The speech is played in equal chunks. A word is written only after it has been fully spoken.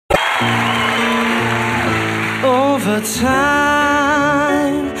Over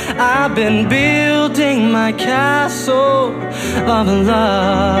time, I've been building my castle of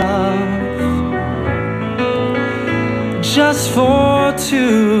love, just for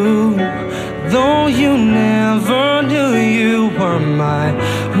two. Though you never knew you were my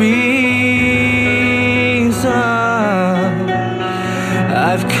reason,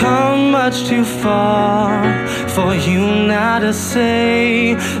 I've come much too far for you now to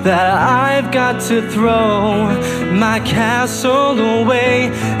say that I've got to throw my castle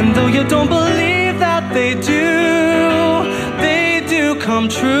away. And though you don't believe that they do come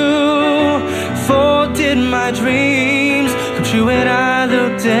true. For did my dreams come true when I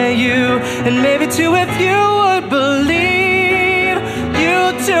looked at you? And maybe too, if you would believe,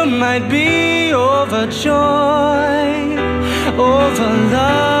 you too might be overjoyed over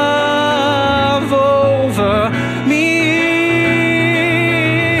love, over me.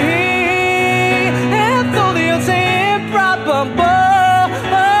 And though the odds say improbable,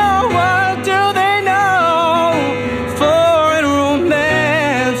 what do they know? For in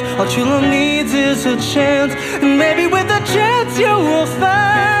romance, all true love needs is a chance. And maybe with a chance you will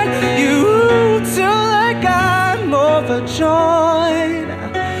find you too, like I'm overjoyed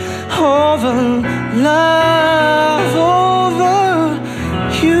over love.